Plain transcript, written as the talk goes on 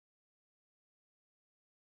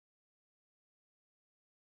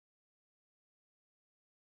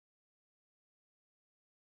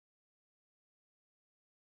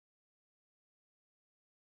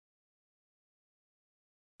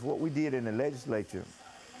What we did in the legislature,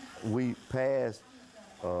 we passed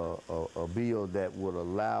a bill that would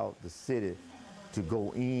allow the city to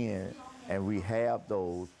go in and rehab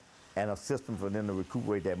those and a system for them to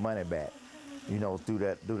recuperate that money back, you know, through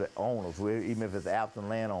the owners, even if it's absent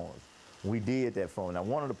landowners. We did that for them. Now,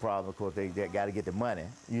 one of the problems, of course, they got to get the money,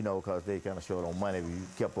 you know, because they kind of short on money if you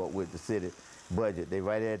kept up with the city budget. They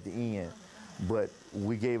right at the end. But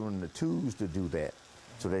we gave them the tools to do that,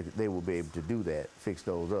 so they will be able to do that, fix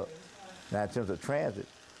those up. Now, in terms of transit,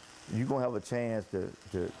 you're going to have a chance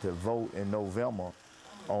to vote in November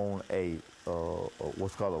on a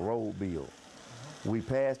what's called a road bill. We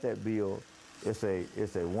passed that bill. It's a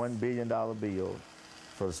 $1 billion bill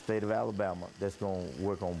for the state of Alabama that's going to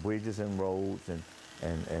work on bridges and roads and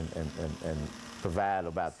provide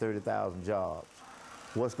about 30,000 jobs.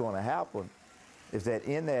 What's going to happen is that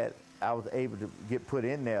in that, I was able to get put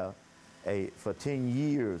in there for 10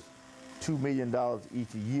 years, $2 million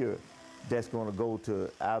each a year that's going to go to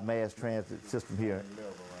our mass transit system here.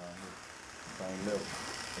 Same level.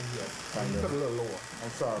 Yeah. Put a little lower. I'm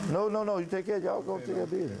sorry. No, you take care, y'all go take care of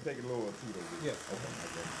business. Take it lower too, though. Yes.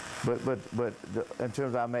 Okay. But in terms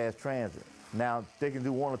of our mass transit, now they can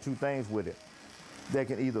do one or two things with it. They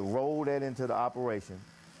can either roll that into the operation,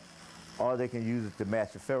 or they can use it to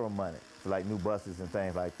match the federal money for like new buses and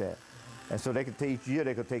things like that. And so they could each year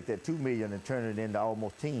they could take that $2 million and turn it into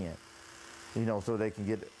almost 10, you know, so they can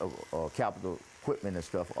get capital equipment and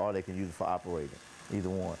stuff, or they can use it for operating, either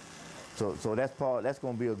one. So that's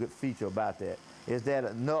going to be a good feature about that. Is that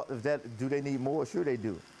enough? Do they need more? Sure they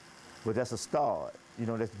do, but that's a start. You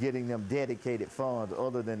know, that's getting them dedicated funds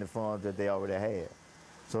other than the funds that they already have.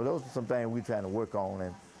 So those are some things we're trying to work on,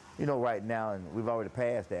 and you know, right now, and we've already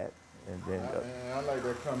passed that. And then, I like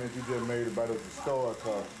that comment you just made about us to start.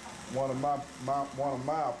 One of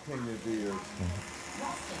my opinions is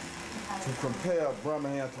to compare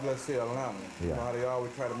Birmingham to, let's say, Atlanta. Yeah. You know how they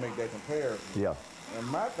always try to make that comparison. Yeah. And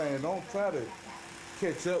my thing is, don't try to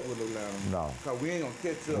catch up with Atlanta. No. Because we ain't going to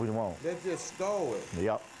catch up. We won't. Let's just stall it.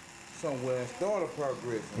 Yep. Somewhere and start a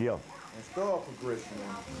progression. Yeah. And start progression.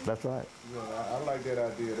 That's right. Yeah, I like that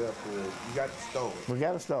idea there for it. You got to start. We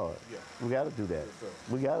got to start. Yeah. We got to do that. Yes,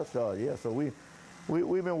 we got to start, yeah. So we've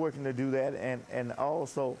been working to do that, and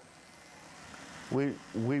also we've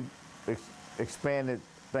expanded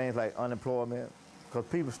things like unemployment, because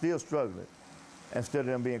people still struggling instead of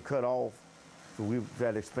them being cut off. So we've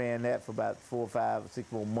tried to expand that for about 4, 5,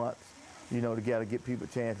 6 more months, you know, to get people a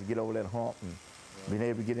chance to get over that hump and being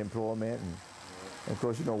able to get employment. And of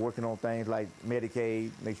course, you know, working on things like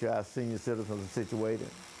Medicaid, make sure our senior citizens are situated,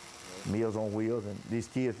 Meals on Wheels, and these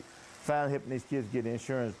kids, finally helping these kids get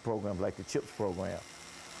insurance programs like the CHIPS program,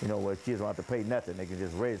 you know, where kids don't have to pay nothing. They can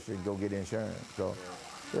just register and go get insurance. So,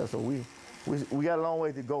 yeah, so we got a long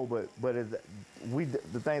way to go, but the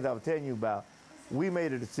things I was telling you about, we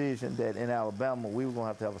made a decision that in Alabama we were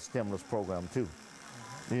going to have a stimulus program too,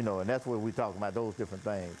 you know, and that's where we talk about those different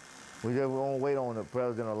things. We just won't wait on the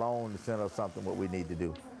president alone to send us something what we need to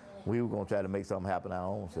do. We were going to try to make something happen our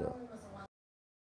own self.